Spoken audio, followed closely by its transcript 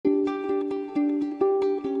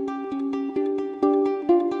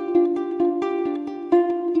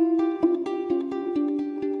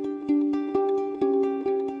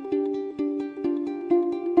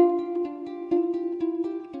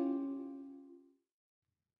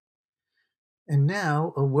And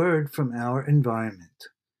now, a word from our environment.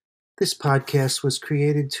 This podcast was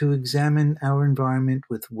created to examine our environment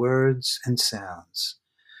with words and sounds.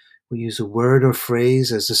 We use a word or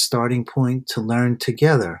phrase as a starting point to learn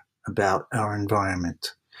together about our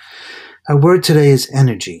environment. Our word today is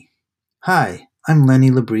energy. Hi, I'm Lenny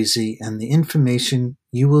Labrizzi, and the information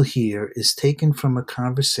you will hear is taken from a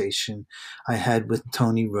conversation I had with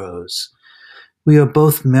Tony Rose. We are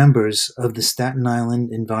both members of the Staten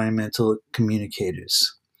Island Environmental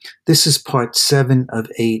Communicators. This is part 7 of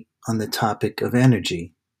 8 on the topic of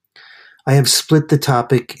energy. I have split the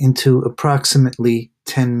topic into approximately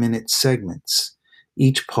 10-minute segments.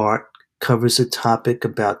 Each part covers a topic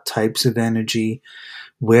about types of energy,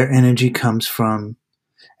 where energy comes from,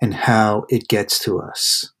 and how it gets to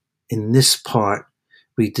us. In this part,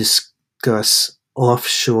 we discuss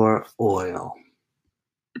offshore oil.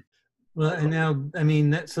 Well, and now, I mean,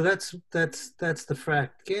 that's the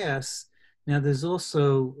fracked gas. Now, there's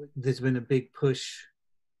been a big push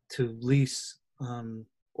to lease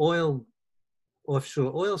offshore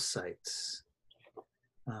oil sites.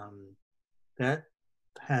 That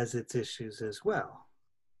has its issues as well.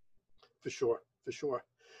 For sure.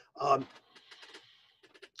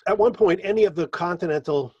 At one point, any of the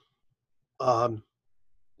continental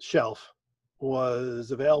shelf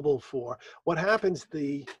was available for. What happens,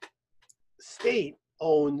 the state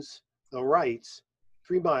owns the rights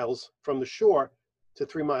 3 miles from the shore to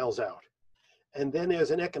 3 miles out. And then there's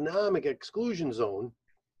an economic exclusion zone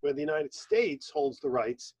where the United States holds the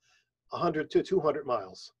rights 100 to 200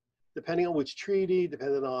 miles. Depending on which treaty,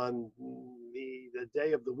 depending on the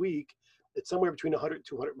day of the week, it's somewhere between 100 and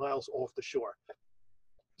 200 miles off the shore.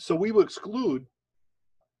 So we will exclude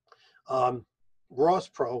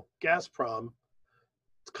Rospro, Gazprom,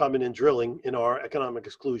 coming and drilling in our economic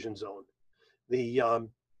exclusion zone. The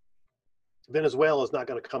Venezuela is not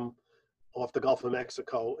going to come off the Gulf of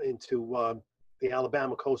Mexico into the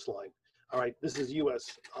Alabama coastline. All right, this is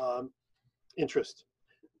U.S. Interest.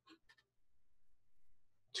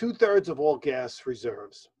 2/3 of all gas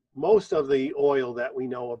reserves, most of the oil that we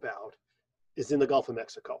know about, is in the Gulf of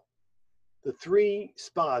Mexico. The 3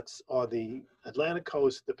 spots are the Atlantic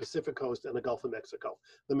coast, the Pacific coast, and the Gulf of Mexico.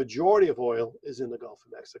 The majority of oil is in the Gulf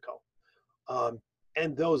of Mexico.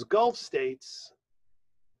 And those Gulf states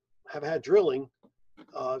have had drilling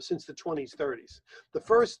since the 20s, 30s. The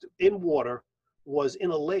first in water was in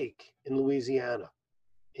a lake in Louisiana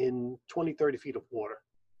in 20, 30 feet of water.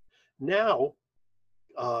 Now,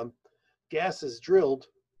 gas is drilled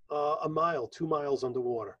a mile, 2 miles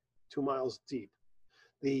underwater, 2 miles deep.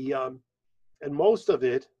 And most of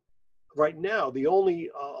it, right now, the only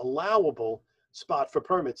allowable spot for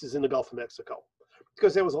permits is in the Gulf of Mexico,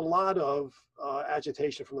 because there was a lot of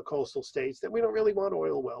agitation from the coastal states that we don't really want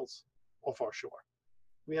oil wells off our shore.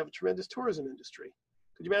 We have a tremendous tourism industry.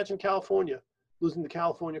 Could you imagine California losing the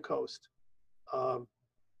California coast to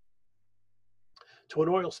an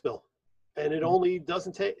oil spill? And it only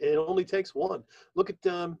takes one. Look at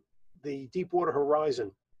the Deepwater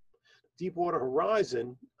Horizon. Deepwater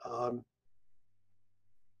Horizon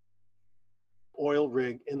oil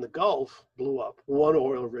rig in the Gulf blew up. One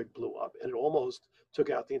oil rig blew up, and it almost took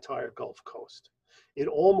out the entire Gulf Coast. It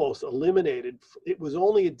almost eliminated. It was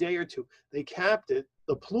only a day or two. They capped it.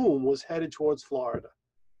 The plume was headed towards Florida,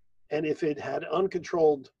 and if it had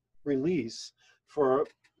uncontrolled release for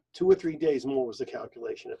 2 or 3 days more was the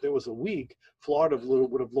calculation. If there was a week, Florida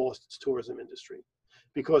would have lost its tourism industry,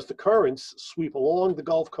 because the currents sweep along the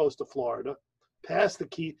Gulf Coast of Florida, past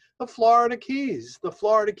the Florida Keys. The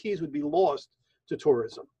Florida Keys would be lost to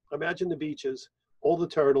tourism. Imagine the beaches, all the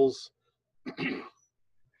turtles,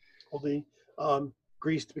 all the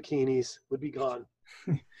greased bikinis would be gone.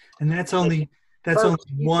 And that's only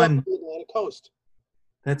one coast.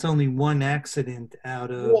 That's only one accident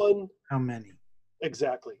out of how many?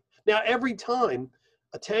 Exactly. Now, every time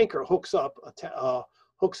a tanker hooks up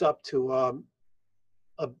to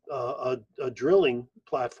a drilling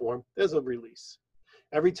platform, there's a release.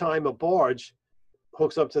 Every time a barge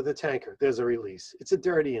hooks up to the tanker, there's a release. It's a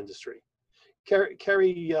dirty industry.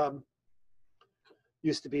 Kerry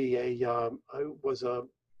used to be was a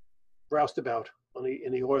roustabout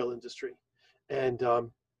in the oil industry, and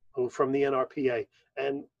from the NRPA,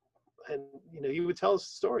 and you would tell us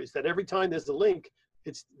stories that every time there's a link,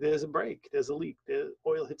 there's a break, there's a leak, the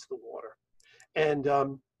oil hits the water, and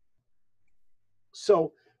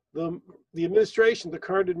so the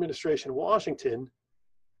current administration in Washington,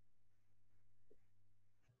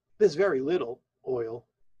 there's very little oil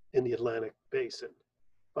in the Atlantic basin,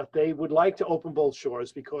 but they would like to open both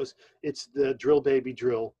shores because it's the drill baby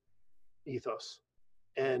drill ethos.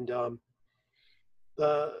 And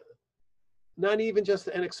not even just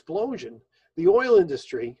an explosion. The oil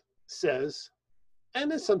industry says, and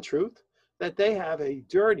there's some truth, that they have a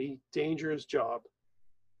dirty, dangerous job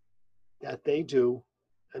that they do,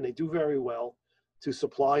 and they do very well, to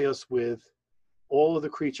supply us with all of the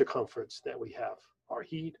creature comforts that we have: our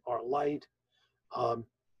heat, our light, our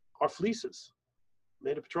fleeces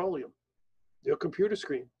made of petroleum, your computer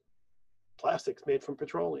screen, plastics made from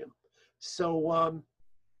petroleum. So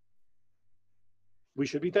we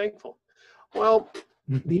should be thankful. Well,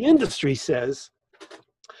 the industry says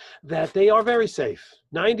that they are very safe.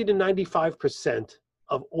 90 to 95%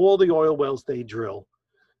 of all the oil wells they drill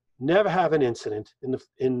never have an incident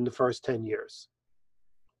in the first 10 years.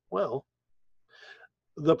 Well,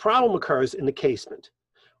 the problem occurs in the casement.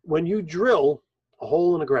 When you drill a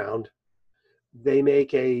hole in the ground, they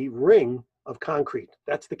make a ring of concrete.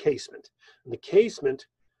 That's the casement. And the casement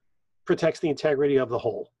protects the integrity of the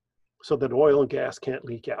hole so that oil and gas can't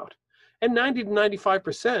leak out. And 90 to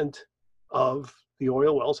 95% of the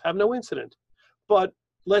oil wells have no incident. But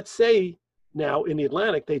let's say now in the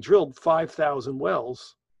Atlantic, they drilled 5,000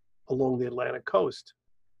 wells along the Atlantic coast.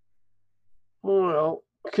 Well,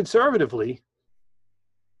 conservatively,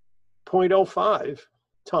 0.05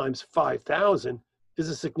 times 5,000 is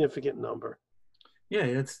a significant number.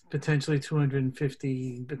 Yeah, that's potentially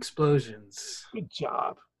 250 explosions. Good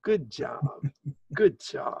job. Good job. Good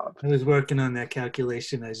job. I was working on that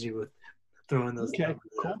calculation as you were throwing those numbers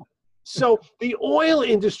out. Cool. So the oil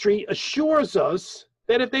industry assures us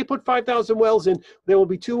that if they put 5,000 wells in, there will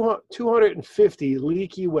be 250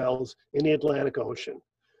 leaky wells in the Atlantic Ocean.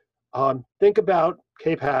 Think about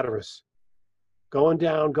Cape Hatteras, going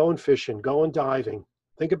down, going fishing, going diving.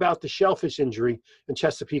 Think about the shellfish injury in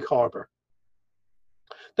Chesapeake Harbor.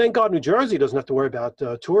 Thank God New Jersey doesn't have to worry about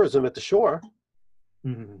tourism at the shore.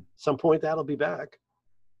 Mm-hmm. Some point that'll be back.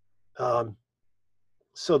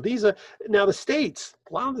 So these are, now the states,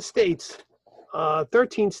 a lot of the states,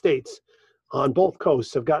 13 states on both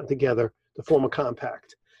coasts have gotten together to form a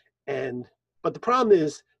compact. But the problem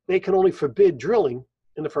is they can only forbid drilling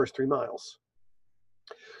in the first 3 miles.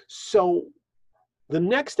 So the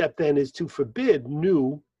next step then is to forbid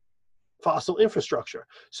new fossil infrastructure.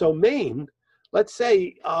 So Maine, let's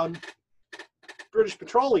say British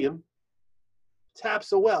Petroleum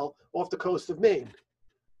taps a well off the coast of Maine.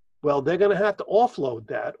 Well, they're going to have to offload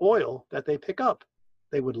that oil that they pick up.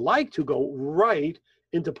 They would like to go right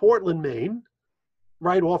into Portland, Maine,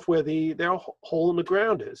 right off where their hole in the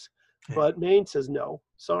ground is. But Maine says, no,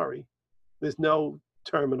 sorry. There's no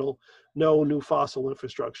terminal, no new fossil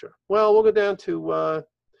infrastructure. Well, we'll go down to,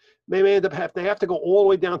 they may end up they have to go all the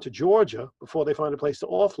way down to Georgia before they find a place to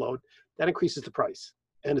offload. That increases the price.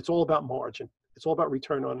 And it's all about margin. It's all about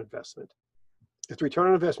return on investment. If the return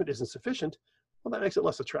on investment isn't sufficient, well, that makes it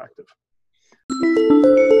less attractive.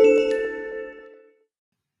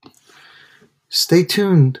 Stay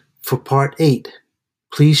tuned for part 8.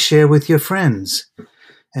 Please share with your friends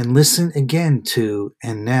and listen again to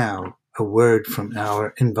And Now, a Word from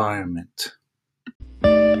Our Environment.